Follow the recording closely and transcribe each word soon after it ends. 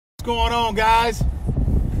What's going on, guys?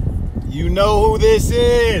 You know who this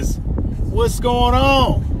is. What's going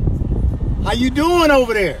on? How you doing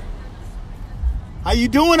over there? How you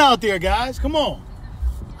doing out there, guys? Come on.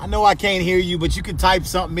 I know I can't hear you, but you could type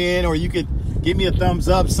something in, or you could give me a thumbs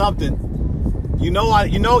up, something. You know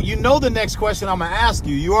the next question I'm gonna ask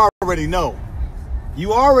you. You already know.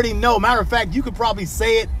 You already know. Matter of fact, you could probably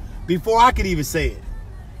say it before I could even say it.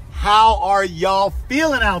 How are y'all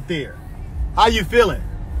feeling out there? How you feeling?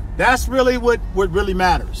 That's really what really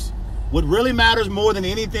matters. What really matters more than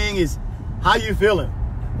anything is how you feeling.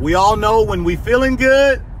 We all know when we feeling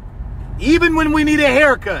good, even when we need a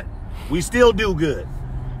haircut, we still do good.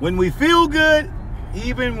 When we feel good,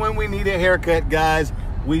 even when we need a haircut, guys,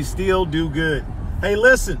 we still do good. Hey,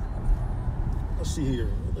 listen. Let's see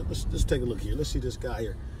here. Let's take a look here. Let's see this guy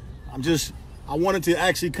here. I wanted to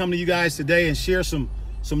actually come to you guys today and share some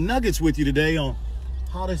nuggets with you today on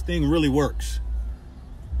how this thing really works.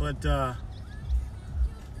 But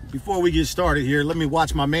before we get started here, let me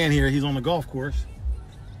watch my man here. He's on the golf course.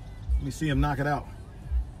 Let me see him knock it out.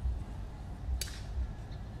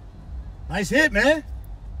 Nice hit, man.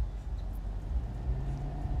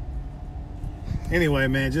 Anyway,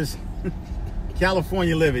 man, just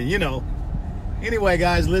California living, you know. Anyway,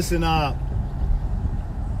 guys, listen, I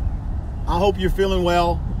hope you're feeling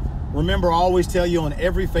well. Remember, I always tell you on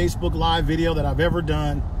every Facebook Live video that I've ever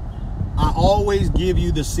done, I always give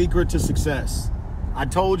you the secret to success. I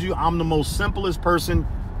told you I'm the most simplest person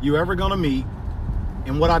you're ever gonna meet.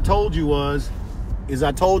 And what I told you is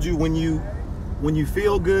I told you when you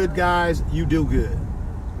feel good, guys, you do good.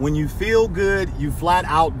 When you feel good, you flat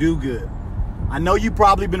out do good. I know you've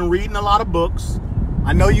probably been reading a lot of books.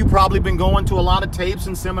 I know you've probably been going to a lot of tapes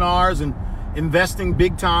and seminars and investing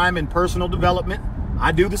big time in personal development.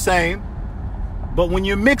 I do the same. But when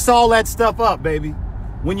you mix all that stuff up, baby,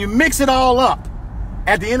 when you mix it all up,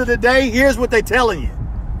 at the end of the day, here's what they're telling you.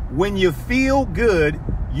 When you feel good,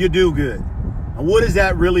 you do good. And what does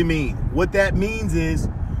that really mean? What that means is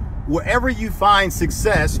wherever you find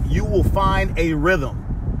success, you will find a rhythm.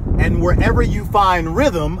 And wherever you find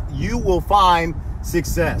rhythm, you will find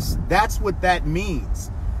success. That's what that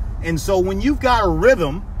means. And so when you've got a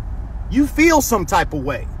rhythm, you feel some type of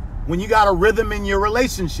way. When you got a rhythm in your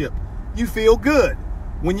relationship, you feel good.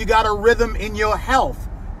 When you got a rhythm in your health,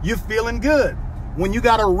 you're feeling good. When you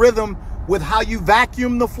got a rhythm with how you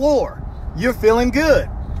vacuum the floor, you're feeling good.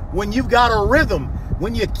 When you've got a rhythm,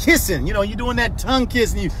 when you're kissing, you know, you're doing that tongue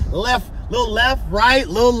kiss and you little left, right,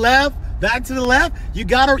 little left, back to the left,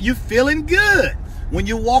 you're feeling good. When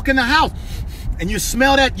you walk in the house and you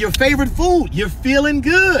smell your favorite food, you're feeling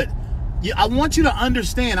good. I want you to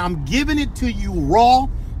understand, I'm giving it to you raw,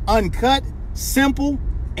 uncut, simple,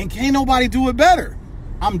 and can't nobody do it better.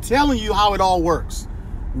 I'm telling you how it all works.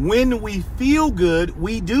 When we feel good,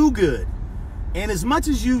 we do good. And as much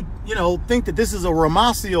as you think that this is a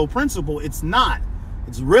Romacio principle, it's not.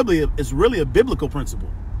 It's really a biblical principle.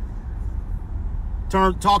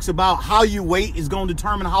 Talks about how you wait is going to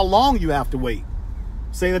determine how long you have to wait.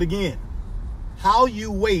 Say that again. How you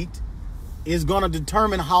wait is going to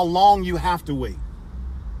determine how long you have to wait.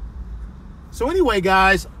 So anyway,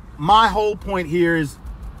 guys, my whole point here is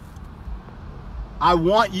I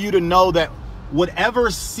want you to know that whatever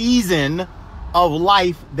season of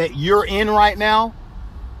life that you're in right now,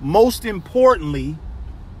 most importantly,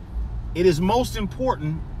 it is most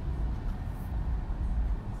important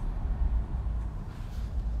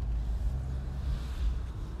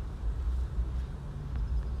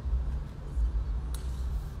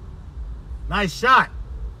nice shot.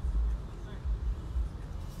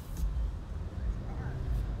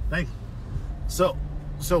 Thank you. So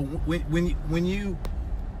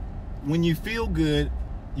when you feel good,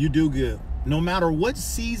 you do good. No matter what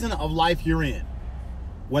season of life you're in,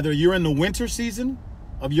 whether you're in the winter season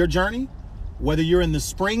of your journey, whether you're in the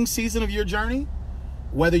spring season of your journey,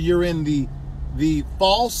 whether you're in the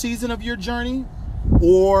fall season of your journey,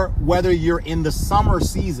 or whether you're in the summer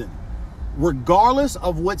season, regardless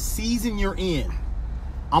of what season you're in,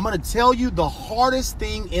 I'm going to tell you the hardest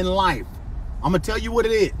thing in life. I'm going to tell you what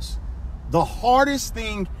it is. The hardest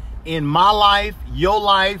thing in my life, your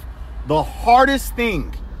life, the hardest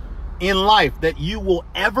thing in life that you will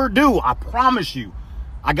ever do, I promise you,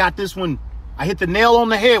 I got this one. I hit the nail on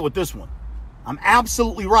the head with this one. I'm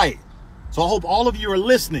absolutely right. So I hope all of you are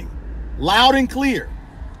listening loud and clear.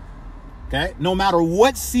 Okay? No matter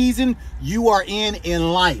what season you are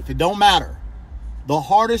in life, it don't matter. The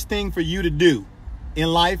hardest thing for you to do in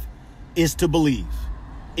life is to believe.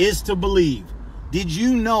 Is to believe. Did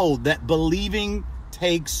you know that believing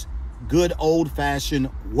takes good old-fashioned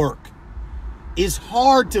work? It's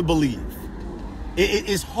hard to believe.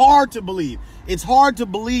 It's hard to believe. It's hard to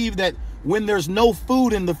believe that when there's no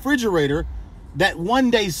food in the refrigerator, that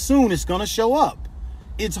one day soon it's going to show up.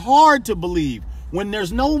 It's hard to believe when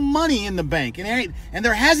there's no money in the bank, and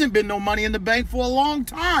there hasn't been no money in the bank for a long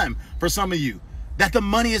time for some of you, that the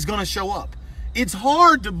money is going to show up. It's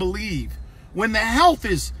hard to believe when the health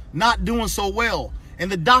is not doing so well,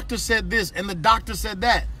 and the doctor said this and the doctor said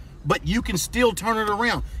that, but you can still turn it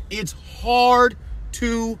around. It's hard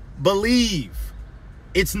to believe.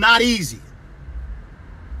 It's not easy.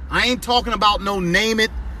 I ain't talking about no name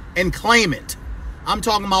it and claim it. I'm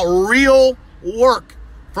talking about real work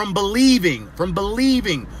from believing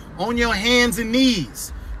on your hands and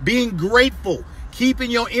knees, being grateful,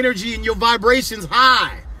 keeping your energy and your vibrations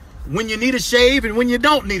high when you need a shave and when you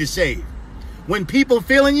don't need a shave, when people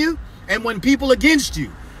feeling you and when people against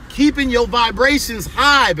you, keeping your vibrations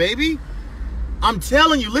high, baby. I'm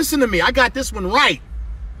telling you, listen to me. I got this one right,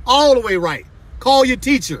 all the way right. Call your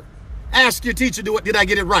teacher. Ask your teacher, did I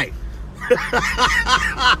get it right?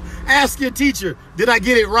 Ask your teacher, did I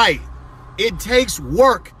get it right? It takes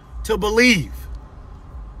work to believe.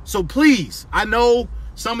 So please, I know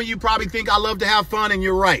some of you probably think I love to have fun, and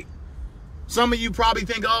you're right. Some of you probably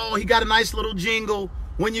think, oh, he got a nice little jingle.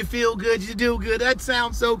 When you feel good, you do good. That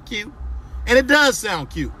sounds so cute. And it does sound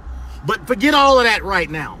cute. But forget all of that right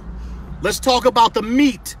now. Let's talk about the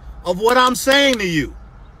meat of what I'm saying to you.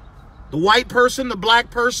 The white person, the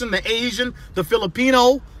black person, the Asian, the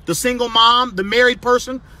Filipino, the single mom, the married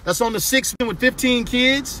person that's on the 16 with 15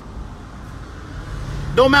 kids.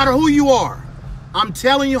 No matter who you are, I'm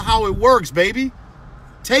telling you how it works, baby.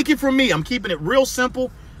 Take it from me. I'm keeping it real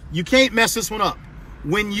simple. You can't mess this one up.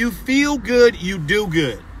 When you feel good, you do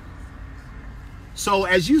good. So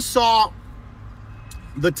as you saw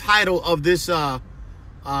the title of this, what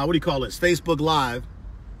do you call this? Facebook Live.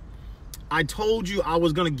 I told you I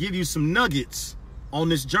was going to give you some nuggets on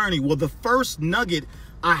this journey. Well, the first nugget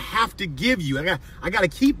I have to give you, I got to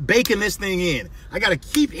keep baking this thing in. I got to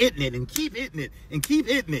keep hitting it and keep hitting it and keep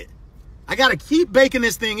hitting it. I got to keep baking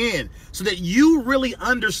this thing in so that you really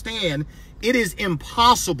understand it is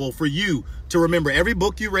impossible for you to remember every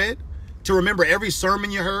book you read, to remember every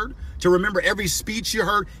sermon you heard, to remember every speech you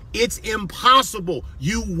heard. It's impossible.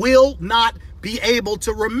 You will not be able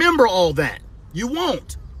to remember all that. You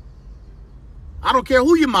won't. I don't care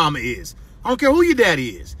who your mama is. I don't care who your daddy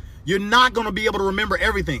is. You're not going to be able to remember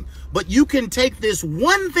everything. But you can take this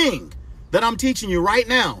one thing that I'm teaching you right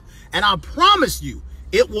now, and I promise you,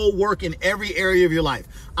 it will work in every area of your life.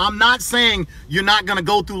 I'm not saying you're not going to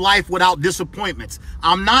go through life without disappointments.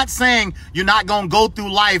 I'm not saying you're not going to go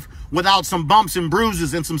through life without some bumps and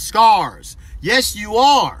bruises and some scars. Yes, you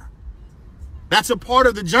are. That's a part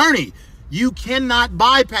of the journey. You cannot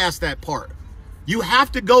bypass that part. You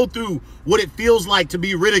have to go through what it feels like to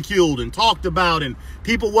be ridiculed and talked about, and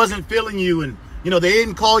people wasn't feeling you, and they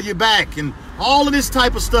didn't call you back, and all of this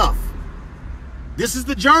type of stuff. This is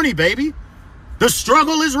the journey, baby. The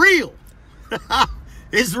struggle is real.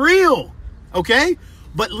 It's real, okay?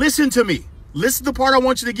 But listen to me. Listen to the part I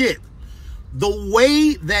want you to get. The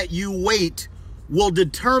way that you wait will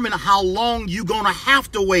determine how long you're going to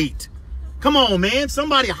have to wait. Come on, man.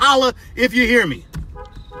 Somebody holler if you hear me.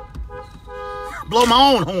 Blow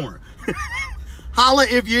my own horn. Holla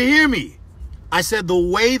if you hear me. I said the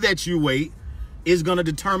way that you wait is going to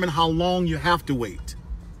determine how long you have to wait.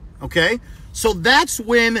 Okay? So that's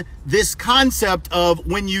when this concept of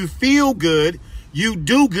when you feel good, you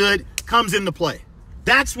do good comes into play.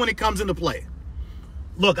 That's when it comes into play.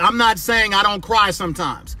 Look, I'm not saying I don't cry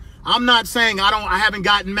sometimes. I'm not saying I haven't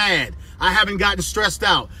gotten mad. I haven't gotten stressed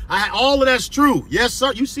out. All of that's true. Yes,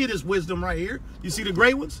 sir. You see this wisdom right here? You see the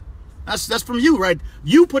gray ones? That's from you, right?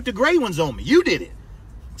 You put the gray ones on me. You did it.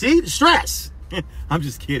 See, stress. I'm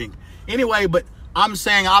just kidding. Anyway, but I'm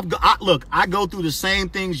saying, look, I go through the same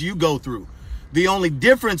things you go through. The only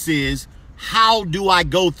difference is, how do I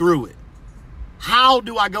go through it? How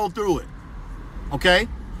do I go through it? Okay?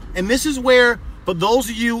 And this is where, for those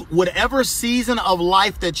of you, whatever season of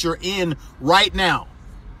life that you're in right now,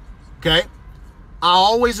 okay? I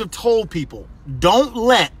always have told people, don't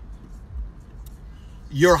let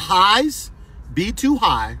your highs be too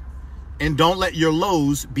high, and don't let your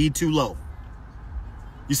lows be too low.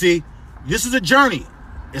 You see, this is a journey.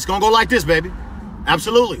 It's going to go like this, baby.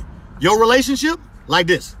 Absolutely. Your relationship, like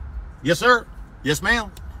this. Yes, sir. Yes,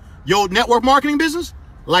 ma'am. Your network marketing business,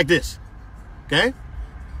 like this. Okay?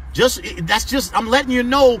 I'm letting you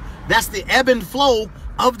know that's the ebb and flow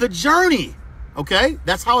of the journey. Okay?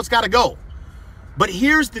 That's how it's got to go. But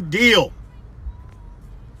here's the deal.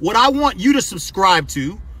 What I want you to subscribe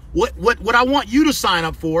to, what I want you to sign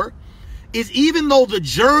up for, is even though the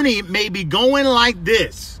journey may be going like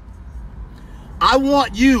this, I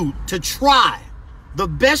want you to try the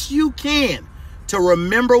best you can to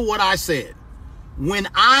remember what I said. When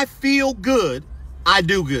I feel good, I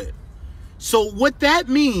do good. So what that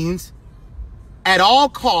means, at all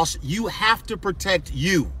costs, you have to protect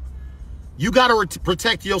you. You got to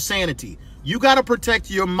protect your sanity. You got to protect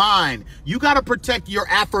your mind. You got to protect your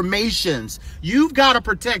affirmations. You've got to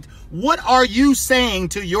protect what are you saying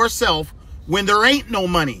to yourself when there ain't no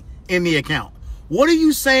money in the account? What are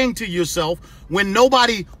you saying to yourself when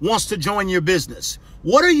nobody wants to join your business?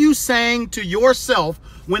 What are you saying to yourself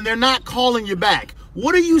when they're not calling you back?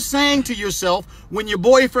 What are you saying to yourself when your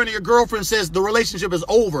boyfriend or your girlfriend says the relationship is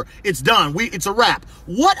over, it's done, it's a wrap?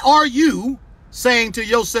 What are you saying to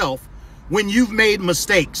yourself when you've made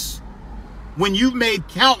mistakes? When you've made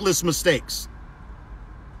countless mistakes?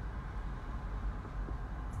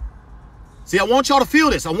 See, I want y'all to feel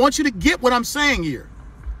this. I want you to get what I'm saying here.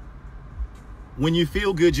 When you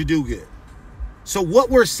feel good, you do good. So what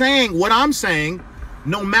we're saying, what I'm saying,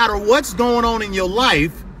 no matter what's going on in your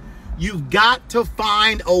life, you've got to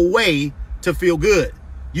find a way to feel good.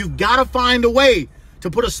 You've got to find a way to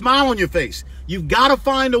put a smile on your face. You've got to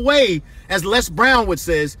find a way, as Les Brown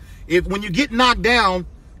says, when you get knocked down,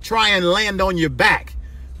 try and land on your back.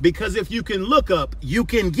 Because if you can look up, you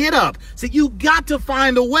can get up. So you got to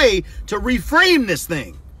find a way to reframe this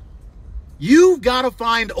thing. You've got to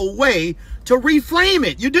find a way to reframe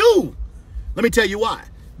it. You do. Let me tell you why.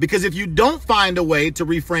 Because if you don't find a way to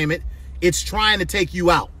reframe it, it's trying to take you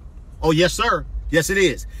out. Oh, yes, sir. Yes, it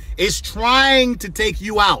is. It's trying to take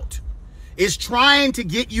you out. It's trying to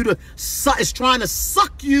get you to, it's trying to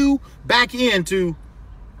suck you back into,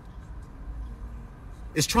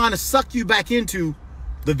 it's trying to suck you back into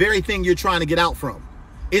the very thing you're trying to get out from.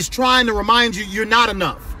 It's trying to remind you you're not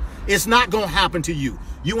enough. It's not going to happen to you.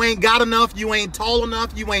 You ain't got enough. You ain't tall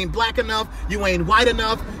enough. You ain't black enough. You ain't white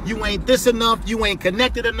enough. You ain't this enough. You ain't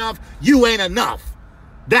connected enough. You ain't enough.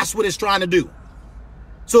 That's what it's trying to do.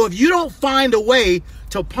 So if you don't find a way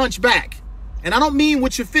to punch back, and I don't mean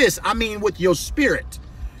with your fist, I mean with your spirit.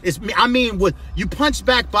 I mean with you punch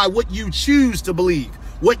back by what you choose to believe,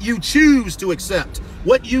 what you choose to accept,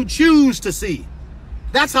 what you choose to see.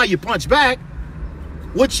 That's how you punch back.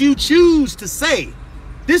 What you choose to say.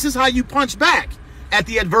 This is how you punch back at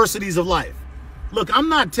the adversities of life. Look, I'm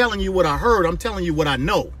not telling you what I heard. I'm telling you what I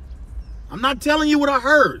know. I'm not telling you what I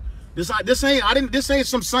heard. This ain't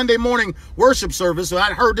some Sunday morning worship service. So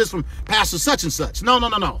I heard this from Pastor such and such. No.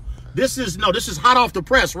 This is hot off the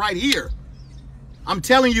press right here. I'm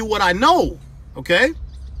telling you what I know. Okay.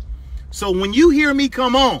 So when you hear me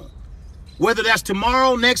come on, whether that's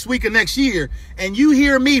tomorrow, next week, or next year, and you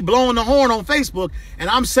hear me blowing the horn on Facebook, and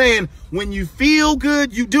I'm saying, when you feel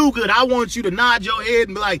good, you do good, I want you to nod your head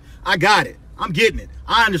and be like, I got it. I'm getting it.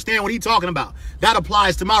 I understand what he's talking about. That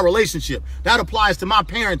applies to my relationship. That applies to my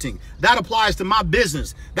parenting. That applies to my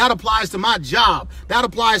business. That applies to my job. That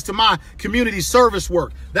applies to my community service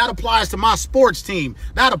work. That applies to my sports team.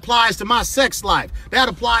 That applies to my sex life. That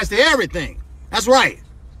applies to everything. That's right.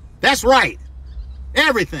 That's right.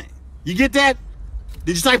 Everything. You get that?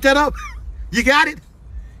 Did you type that up? You got it?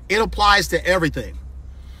 It applies to everything.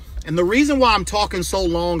 And the reason why I'm talking so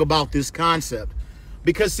long about this concept,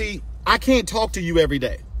 because see, I can't talk to you every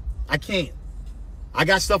day. I can't. I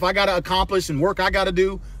got stuff I got to accomplish and work I got to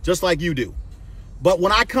do, just like you do. But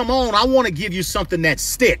when I come on, I want to give you something that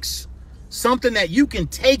sticks, something that you can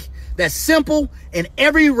take, that's simple, and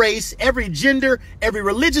every race, every gender, every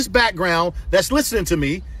religious background that's listening to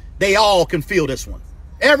me, they all can feel this one.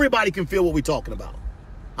 Everybody can feel what we're talking about.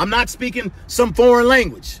 I'm not speaking some foreign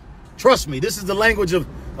language. Trust me, this is the language of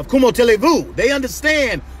Comment allez-vous. They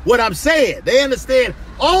understand what I'm saying. They understand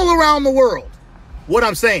all around the world what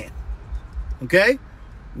I'm saying. Okay?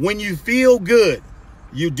 When you feel good,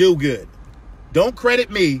 you do good. Don't credit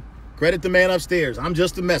me. Credit the man upstairs. I'm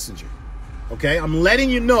just a messenger. Okay? I'm letting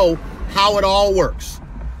you know how it all works.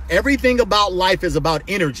 Everything about life is about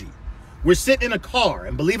energy. We're sitting in a car,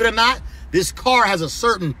 and believe it or not, this car has a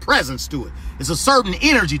certain presence to it. It's a certain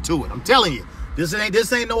energy to it. I'm telling you, this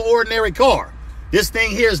ain't no ordinary car. This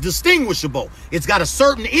thing here is distinguishable. It's got a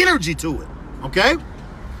certain energy to it. Okay?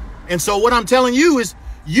 And so what I'm telling you is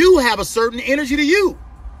you have a certain energy to you.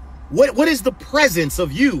 What is the presence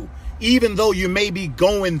of you, even though you may be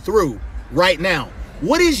going through right now?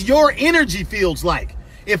 What is your energy fields like?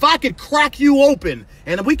 If I could crack you open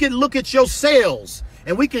and we could look at your cells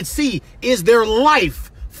and we could see, is there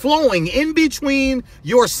life flowing in between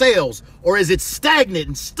your cells, or is it stagnant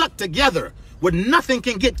and stuck together where nothing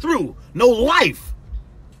can get through? No life.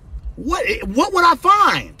 What would I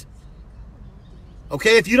find?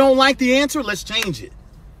 Okay, if you don't like the answer, let's change it.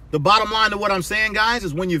 The bottom line to what I'm saying, guys,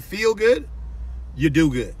 is when you feel good, you do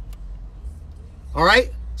good. All right?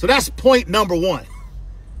 So that's point number one.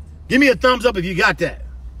 Give me a thumbs up if you got that.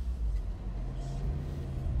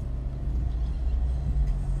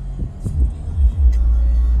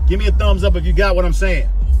 Give me a thumbs up if you got what I'm saying.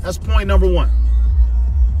 That's point number one.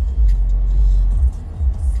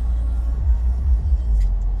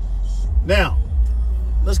 Now,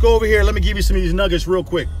 let's go over here. Let me give you some of these nuggets real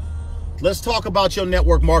quick. Let's talk about your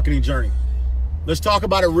network marketing journey. Let's talk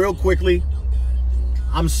about it real quickly.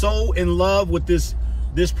 I'm so in love with this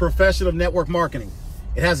profession of network marketing.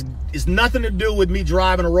 It's nothing to do with me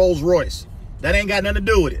driving a Rolls Royce. That ain't got nothing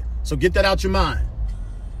to do with it. So get that out your mind.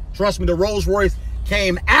 Trust me, the Rolls Royce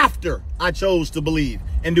came after I chose to believe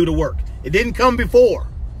and do the work. It didn't come before,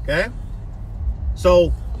 okay?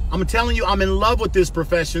 So I'm telling you, I'm in love with this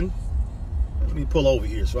profession. Let me pull over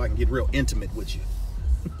here so I can get real intimate with you.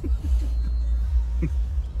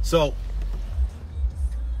 So,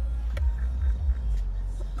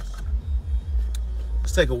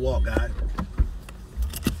 let's take a walk, guys.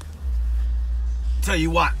 Tell you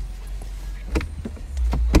what.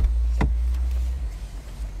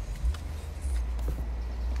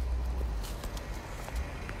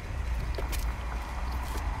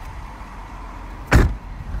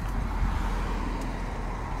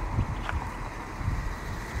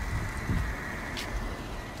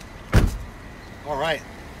 All right.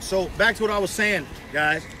 So back to what I was saying,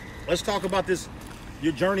 guys. Let's talk about this,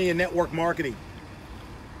 your journey in network marketing.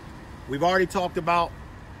 We've already talked about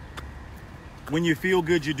when you feel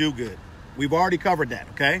good, you do good. We've already covered that,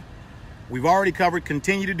 okay? We've already covered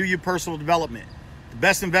continue to do your personal development. The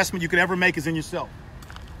best investment you could ever make is in yourself.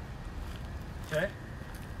 Okay?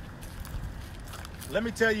 Let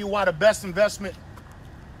me tell you why the best investment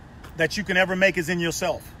that you can ever make is in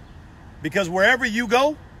yourself. Because wherever you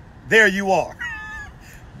go, there you are.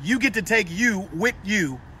 You get to take you with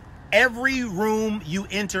you every room you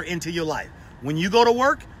enter into your life. When you go to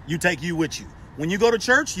work, you take you with you. When you go to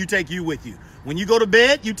church, you take you with you. When you go to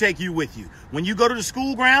bed, you take you with you. When you go to the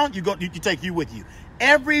school ground, you take you with you.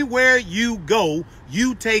 Everywhere you go,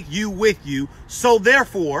 you take you with you. So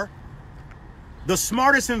therefore, the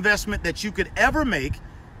smartest investment that you could ever make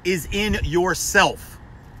is in yourself.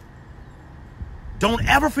 Don't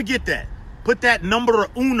ever forget that. Put that number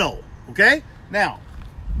uno, okay? Now,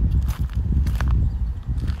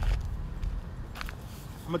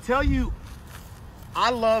 I'm gonna tell you, I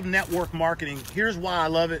love network marketing. Here's why I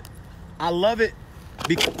love it. I love it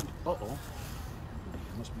because,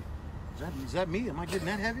 must be, is that me? Am I getting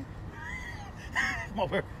that heavy? I'm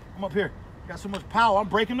up here. Got so much power, I'm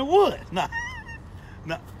breaking the wood. No.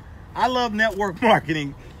 I love network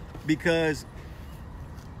marketing because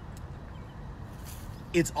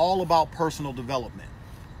it's all about personal development.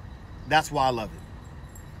 That's why I love it.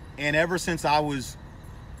 And ever since I was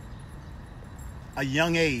a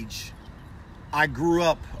young age, I grew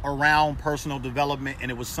up around personal development,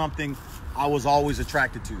 and it was something I was always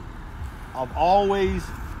attracted to. I've always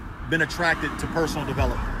been attracted to personal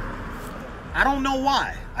development. I don't know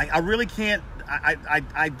why. I really can't.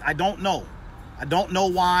 I don't know. I don't know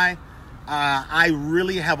why. I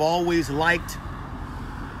really have always liked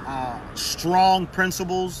strong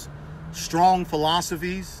principles, strong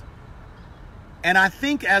philosophies. And I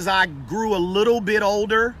think as I grew a little bit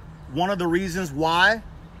older, one of the reasons why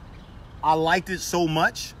I liked it so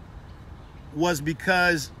much was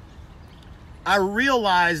because I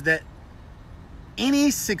realized that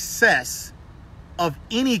any success of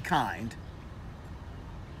any kind,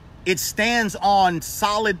 it stands on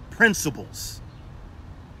solid principles.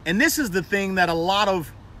 And this is the thing that a lot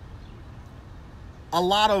of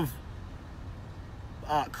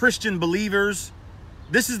Christian believers,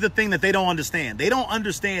 this is the thing that they don't understand. They don't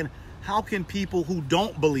understand how can people who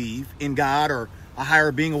don't believe in God or a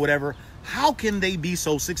higher being or whatever, how can they be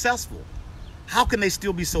so successful? How can they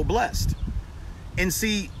still be so blessed? And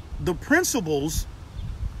see, the principles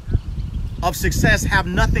of success have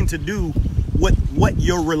nothing to do with what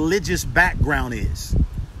your religious background is.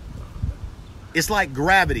 It's like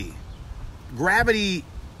gravity. Gravity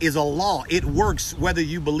is a law. It works whether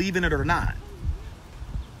you believe in it or not.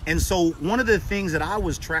 And so one of the things that I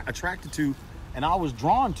was attracted to and I was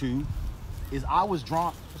drawn to is let's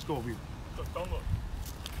go over here. Don't look.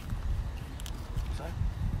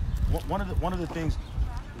 One of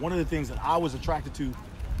the things that I was attracted to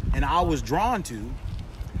and I was drawn to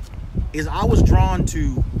is I was drawn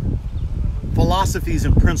to philosophies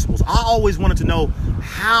and principles. I always wanted to know,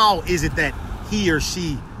 how is it that he or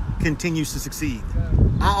she continues to succeed?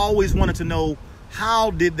 I always wanted to know,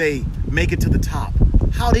 how did they make it to the top?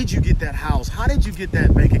 how did you get that house? How did you get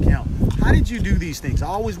that bank account? How did you do these things? I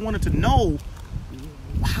always wanted to know,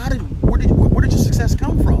 where did your success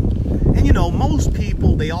come from? And you know, most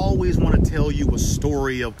people, they always want to tell you a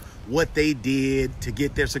story of what they did to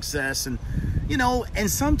get their success. And, you know, and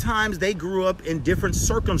sometimes they grew up in different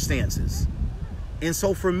circumstances. And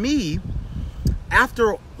so for me,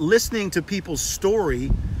 after listening to people's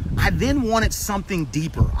story, I then wanted something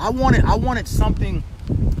deeper. I wanted something,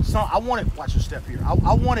 watch your step here.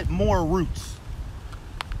 I wanted more roots.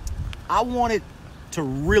 I wanted to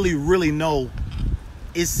really, really know,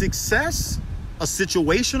 is success a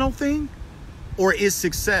situational thing, or is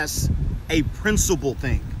success a principle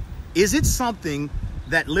thing? Is it something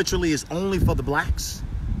that literally is only for the blacks,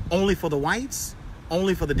 only for the whites,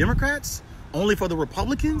 only for the Democrats, only for the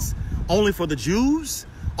Republicans, only for the Jews?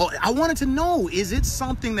 I wanted to know, is it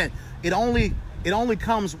something that it only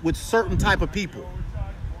comes with certain type of people?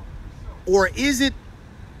 Or is it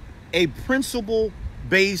a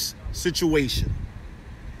principle-based situation?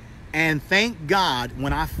 And thank God,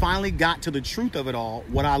 when I finally got to the truth of it all,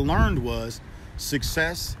 what I learned was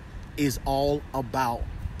success is all about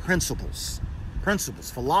principles,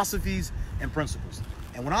 philosophies, and principles.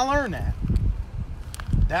 And when I learned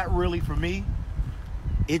that really, for me,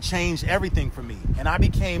 it changed everything for me. And I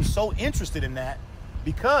became so interested in that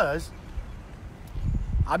guys,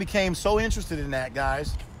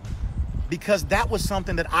 because that was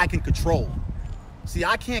something that I can control. See,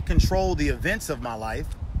 I can't control the events of my life,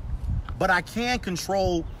 but I can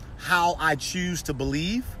control how I choose to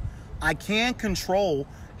believe. I can control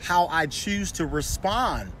how I choose to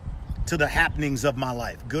respond to the happenings of my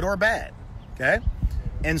life, good or bad, okay?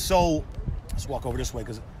 And so, let's walk over this way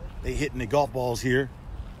because they hitting the golf balls here.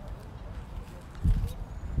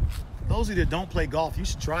 For those of you that don't play golf, you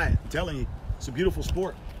should try it. I'm telling you, it's a beautiful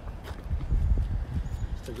sport.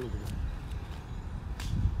 Let's take a look at this.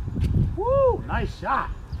 Woo, nice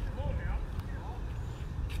shot.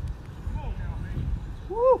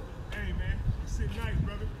 Woo. Hey, man. You sit nice,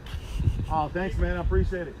 brother. Oh, thanks, man. I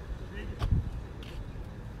appreciate it.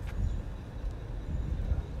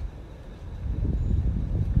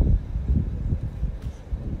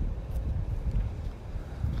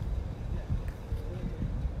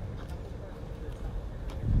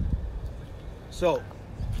 So,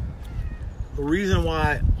 the reason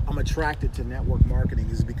why I'm attracted to network marketing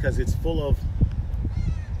is because it's full of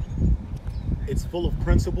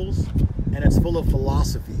principles and it's full of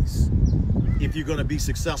philosophies if you're going to be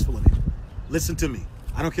successful in it. Listen to me.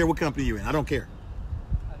 I don't care what company you're in. I don't care.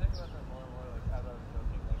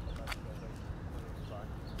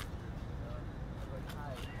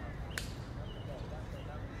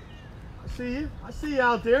 I see you. I see you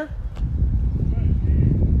out there.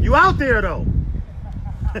 You out there, though.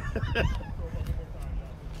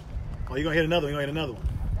 Oh, you're going to hit another one. You're going to hit another one.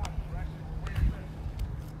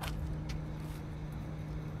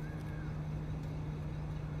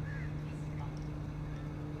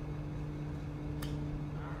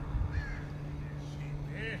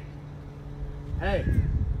 Hey,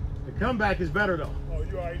 the comeback is better, though. Oh,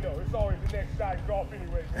 you already know. It's always the next shot golf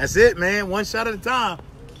anyway. That's it, man. One shot at a time.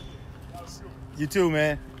 You too,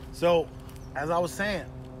 man. So, as I was saying,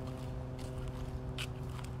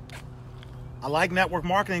 I like network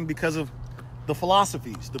marketing because of the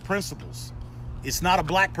philosophies, the principles. It's not a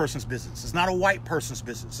black person's business. It's not a white person's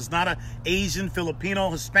business. It's not an Asian, Filipino,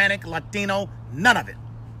 Hispanic, Latino, none of it.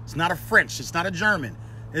 It's not a French. It's not a German.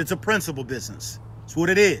 It's a principle business. It's what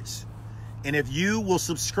it is. And if you will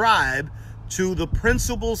subscribe to the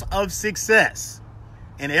principles of success,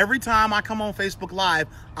 and every time I come on Facebook Live,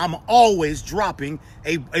 I'm always dropping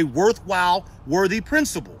a worthwhile, worthy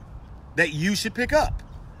principle that you should pick up.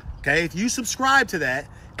 Okay, if you subscribe to that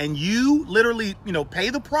and you literally,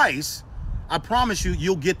 pay the price, I promise you,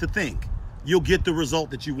 you'll get the thing. You'll get the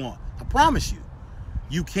result that you want. I promise you.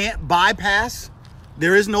 You can't bypass.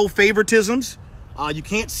 There is no favoritisms. You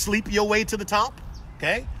can't sleep your way to the top.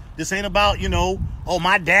 Okay, this ain't about, oh,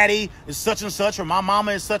 my daddy is such and such or my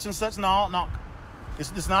mama is such and such. No.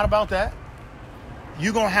 It's not about that.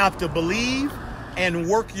 You're going to have to believe and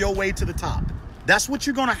work your way to the top. That's what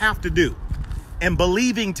you're going to have to do. And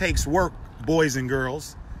believing takes work, boys and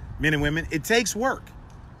girls, men and women. It takes work.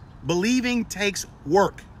 Believing takes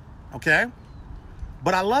work, okay?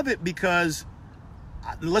 But I love it because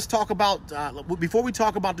let's talk about, before we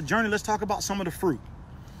talk about the journey, let's talk about some of the fruit.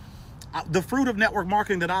 The fruit of network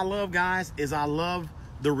marketing that I love, guys, is I love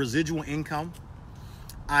the residual income.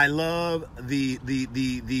 I love the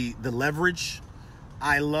leverage.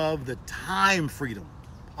 I love the time freedom.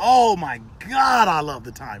 Oh my God, I love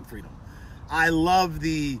the time freedom. I love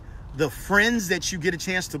the friends that you get a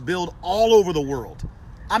chance to build all over the world.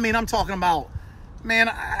 I mean, I'm talking about, man,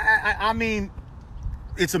 I mean,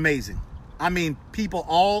 it's amazing. I mean, people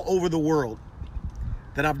all over the world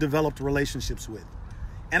that I've developed relationships with.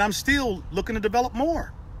 And I'm still looking to develop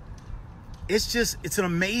more. It's an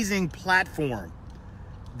amazing platform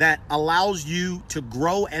that allows you to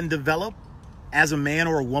grow and develop as a man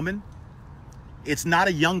or a woman. It's not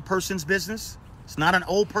a young person's business. It's not an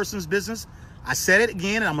old person's business. I said it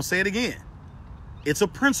again, and I'm going to say it again. It's a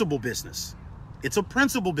principal business. It's a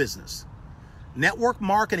principal business. Network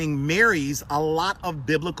marketing marries a lot of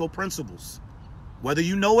biblical principles. Whether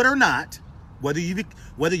you know it or not, whether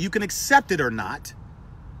you can accept it or not,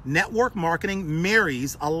 network marketing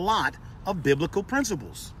marries a lot of biblical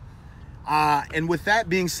principles. And with that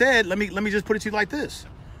being said, let me just put it to you like this.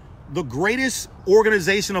 The greatest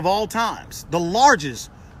organization of all times, the largest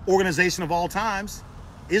organization of all times,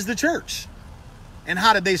 is the church. And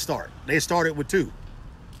how did they start? They started with 2.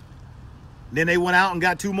 Then they went out and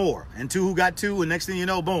got 2 more, and 2 who got 2, and next thing you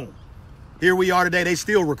know, boom. Here we are today, they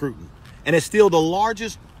still recruiting. And it's still the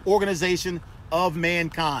largest organization of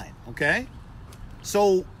mankind, okay?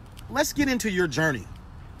 So let's get into your journey,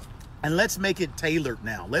 and let's make it tailored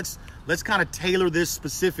now. Let's kind of tailor this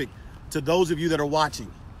specific to those of you that are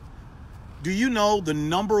watching. Do you know the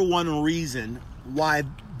number one reason why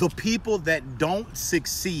the people that don't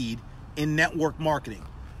succeed in network marketing?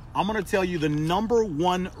 I'm going to tell you the number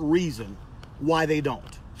one reason why they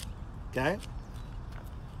don't. Okay?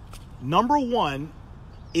 Number one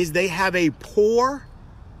is they have a poor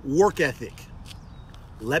work ethic.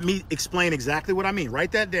 Let me explain exactly what I mean.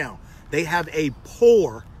 Write that down. They have a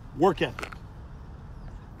poor work ethic.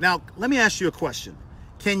 Now, let me ask you a question.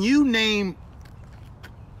 Can you name...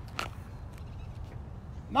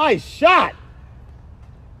 Nice shot.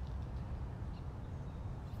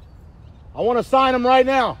 I want to sign him right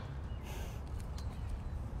now.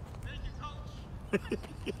 Thank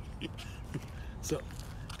you, Coach. So,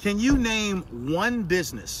 can you name one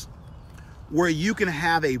business where you can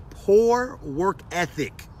have a poor work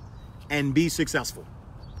ethic and be successful?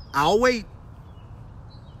 I'll wait.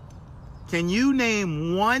 Can you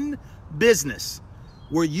name one business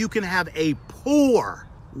where you can have a poor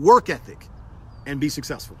work ethic and be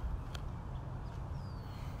successful?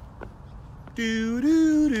 Do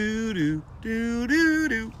do do do do do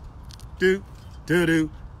do do do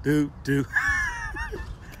do do.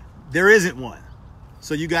 There isn't one.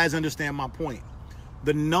 So you guys understand my point.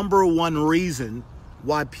 The number one reason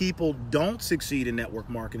why people don't succeed in network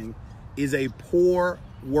marketing is a poor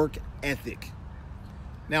work ethic.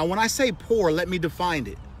 Now, when I say poor, let me define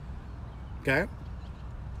it. Okay?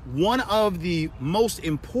 One of the most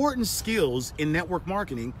important skills in network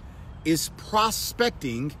marketing is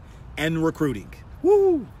prospecting and recruiting.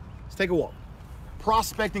 Woo! Let's take a walk.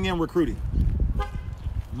 Prospecting and recruiting.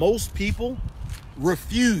 Most people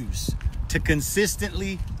refuse to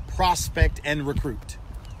consistently prospect and recruit.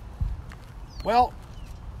 Well,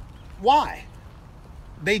 why?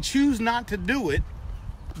 They choose not to do it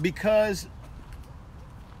because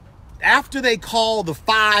after they call the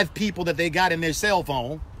 5 people that they got in their cell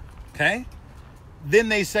phone, okay, then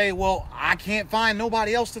they say, well, I can't find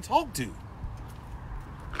nobody else to talk to.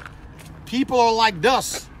 People are like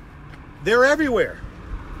dust. They're everywhere.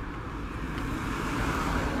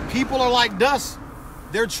 People are like dust.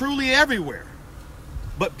 They're truly everywhere.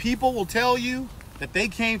 But people will tell you that they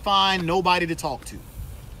can't find nobody to talk to.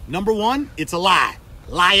 Number one, it's a lie.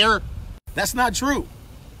 Liar. That's not true.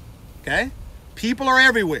 Okay? People are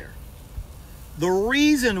everywhere. The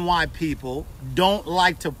reason why people don't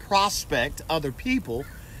like to prospect other people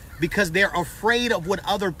because they're afraid of what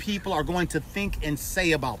other people are going to think and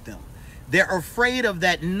say about them. They're afraid of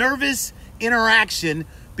that nervous interaction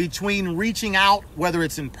between reaching out, whether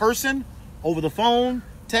it's in person, over the phone,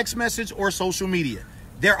 text message, or social media.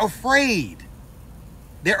 They're afraid.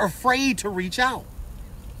 They're afraid to reach out.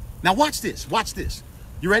 Now watch this. Watch this.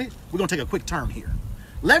 You ready? We're going to take a quick turn here.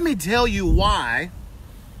 Let me tell you why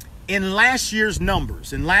in last year's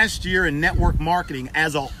numbers, in last year in network marketing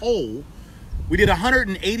as a whole, we did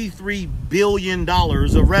 $183 billion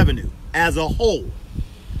of revenue as a whole.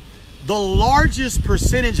 The largest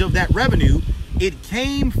percentage of that revenue, it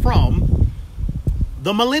came from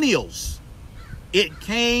the millennials. It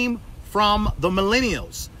came from the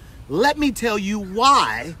millennials. Let me tell you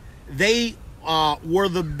why they were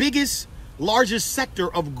the biggest, largest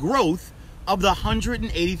sector of growth of the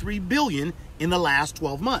 183 billion in the last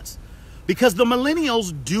 12 months. Because the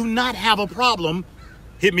millennials do not have a problem.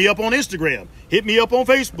 Hit me up on Instagram. Hit me up on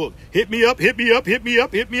Facebook. Hit me up, hit me up, hit me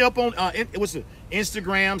up, hit me up on what's it?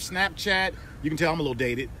 Instagram, Snapchat. You can tell I'm a little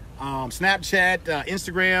dated. Snapchat,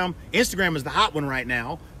 Instagram. Instagram is the hot one right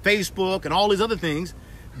now. Facebook and all these other things.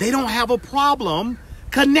 They don't have a problem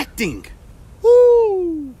connecting.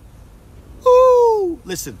 Woo! Woo!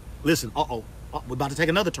 Listen. Uh-oh. We're about to take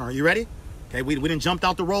another turn. You ready? Okay, we done jumped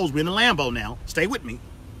out the roads. We're in the Lambo now. Stay with me.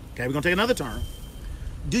 Okay, we're going to take another turn.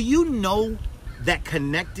 Do you know that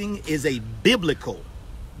connecting is a biblical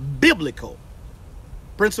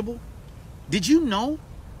principle? Did you know?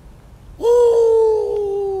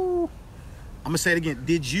 Ooh! I'm going to say it again.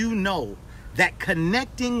 Did you know that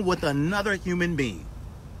connecting with another human being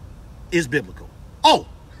is biblical? Oh,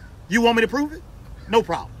 you want me to prove it? No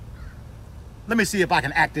problem. Let me see if I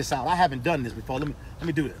can act this out. I haven't done this before. Let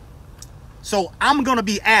me do this. So I'm going to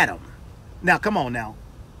be Adam. Now, come on now.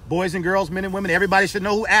 Boys and girls, men and women, everybody should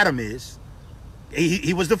know who Adam is.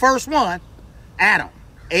 He was the first one. Adam.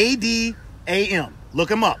 A-D-A-M.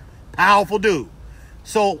 Look him up. Powerful dude.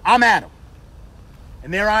 So I'm Adam.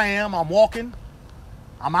 And there I am. I'm walking.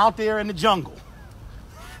 I'm out there in the jungle.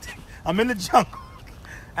 I'm in the jungle.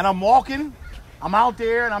 And I'm walking. I'm out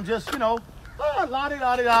there and I'm just,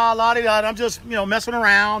 la-di-da-di-da, la-di-da. I'm just, messing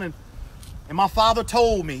around. And my father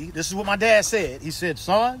told me, this is what my dad said. He said,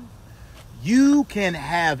 son, you can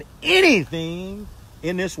have anything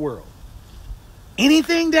in this world.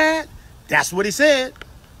 Anything, Dad? That's what he said.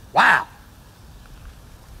 Wow.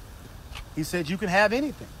 He said, you can have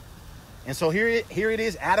anything. And so here it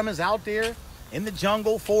is. Adam is out there in the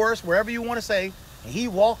jungle, forest, wherever you want to say. And he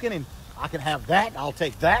walking and I can have that. I'll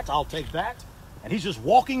take that. I'll take that. And he's just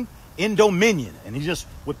walking in dominion. And he's just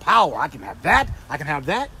with power. I can have that. I can have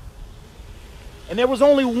that. And there was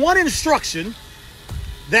only one instruction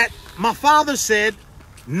that my father said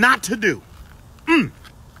not to do.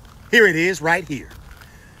 Here it is right here.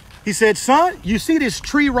 He said, son, you see this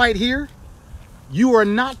tree right here? You are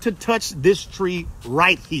not to touch this tree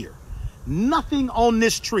right here. Nothing on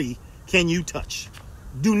this tree can you touch.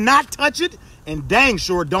 Do not touch it, and dang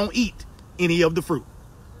sure don't eat any of the fruit.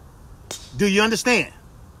 Do you understand?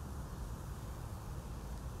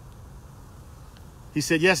 He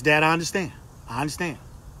said, yes, Dad, I understand. I understand.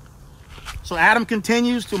 So Adam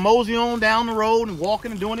continues to mosey on down the road and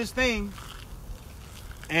walking and doing his thing.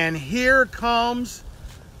 And here comes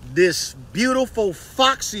this beautiful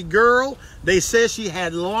foxy girl. They said she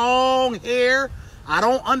had long hair. I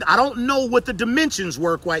don't know what the dimensions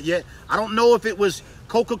were quite yet. I don't know if it was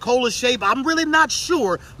Coca-Cola shape. I'm really not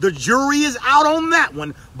sure. The jury is out on that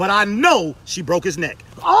one, but I know she broke his neck.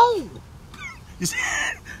 Oh,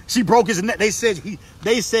 she broke his neck. They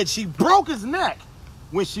said she broke his neck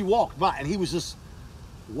when she walked by, and he was just,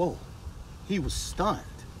 whoa. He was stunned.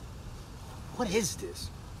 What is this?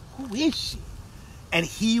 Who is she? And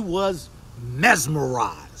he was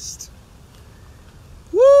mesmerized.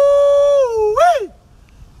 Woo-wee!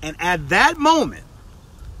 And at that moment,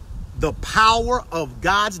 the power of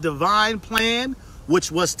God's divine plan,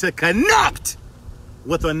 which was to connect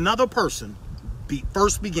with another person,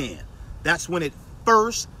 first began. That's when it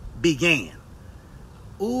first began.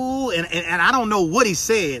 Ooh, and I don't know what he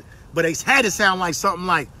said, but it had to sound like something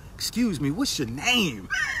like, excuse me, what's your name?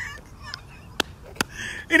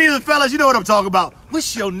 Any of the fellas, you know what I'm talking about.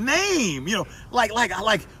 What's your name? What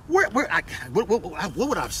would I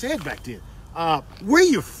have said back then? Where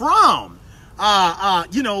you from?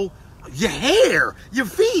 Your hair, your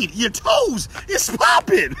feet, your toes, it's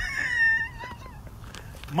popping.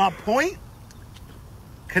 My point?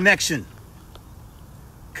 Connection.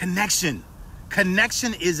 Connection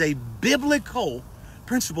is a biblical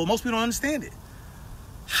principle. Most people don't understand it.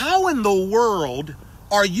 How in the world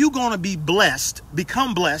are you going to be blessed,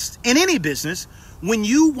 become blessed in any business when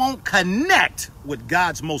you won't connect with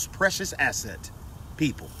God's most precious asset,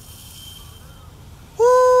 people?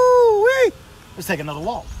 Woo-wee. Let's take another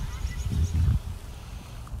walk.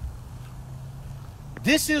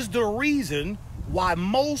 This is the reason why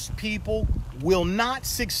most people will not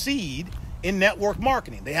succeed in network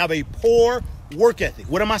marketing. They have a poor work ethic.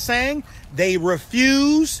 What am I saying? They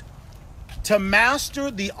refuse to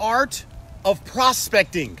master the art of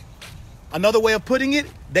prospecting. Another way of putting it,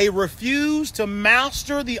 they refuse to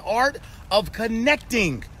master the art of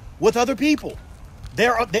connecting with other people.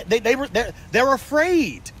 They're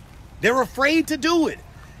afraid. They're afraid to do it.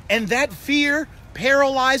 And that fear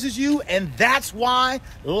paralyzes you, and that's why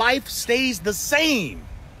life stays the same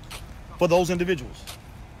for those individuals.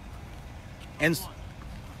 And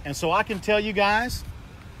so I can tell you guys,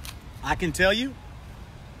 that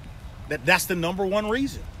that's the number one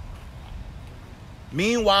reason.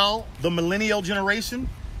 Meanwhile, the millennial generation,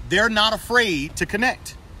 they're not afraid to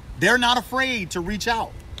connect. They're not afraid to reach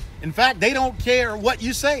out. In fact, they don't care what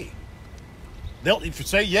you say. If you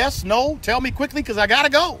say yes, no, tell me quickly because I got to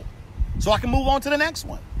go so I can move on to the next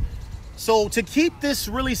one. So to keep this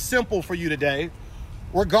really simple for you today,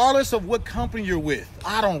 regardless of what company you're with.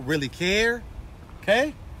 I don't really care,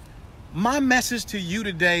 okay? My message to you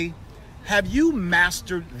today, have you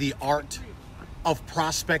mastered the art of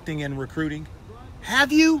prospecting and recruiting?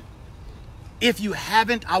 Have you? If you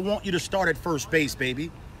haven't, I want you to start at first base,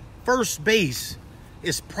 baby. First base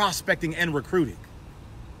is prospecting and recruiting.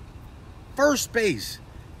 First base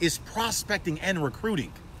is prospecting and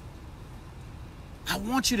recruiting. I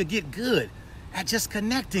want you to get good at just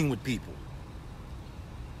connecting with people.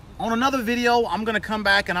 On another video, I'm going to come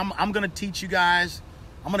back and I'm going to teach you guys.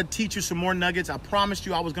 I'm going to teach you some more nuggets. I promised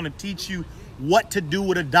you I was going to teach you what to do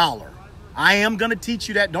with $1. I am going to teach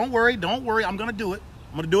you that. Don't worry. Don't worry. I'm going to do it.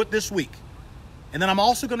 I'm going to do it this week. And then I'm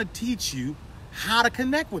also going to teach you how to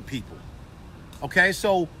connect with people. Okay,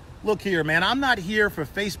 so look here, man. I'm not here for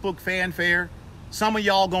Facebook fanfare. Some of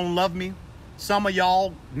y'all going to love me. Some of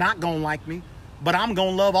y'all not going to like me. But I'm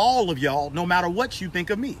going to love all of y'all no matter what you think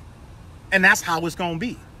of me. And that's how it's going to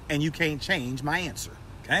be. And you can't change my answer,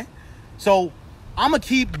 okay? So I'm going to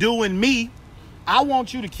keep doing me. I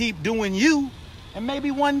want you to keep doing you. And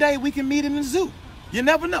maybe one day we can meet in the zoo. You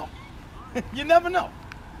never know. You never know.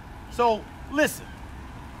 So listen,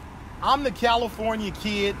 I'm the California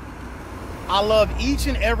kid. I love each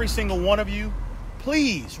and every single one of you.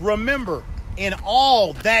 Please remember, in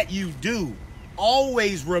all that you do,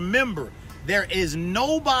 always remember, there is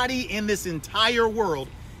nobody in this entire world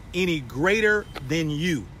any greater than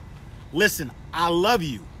you. Listen, I love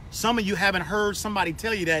you. Some of you haven't heard somebody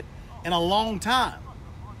tell you that in a long time.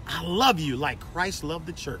 I love you like Christ loved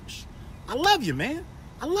the church. I love you, man.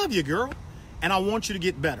 I love you, girl. And I want you to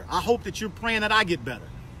get better. I hope that you're praying that I get better.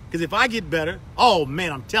 Because if I get better, oh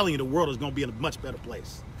man, I'm telling you, the world is going to be in a much better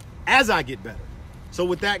place as I get better. So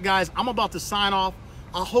with that, guys, I'm about to sign off.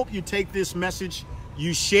 I hope you take this message,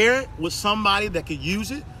 you share it with somebody that could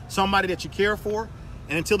use it, somebody that you care for.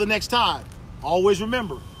 And until the next time, always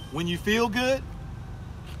remember, when you feel good,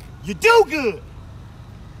 you do good.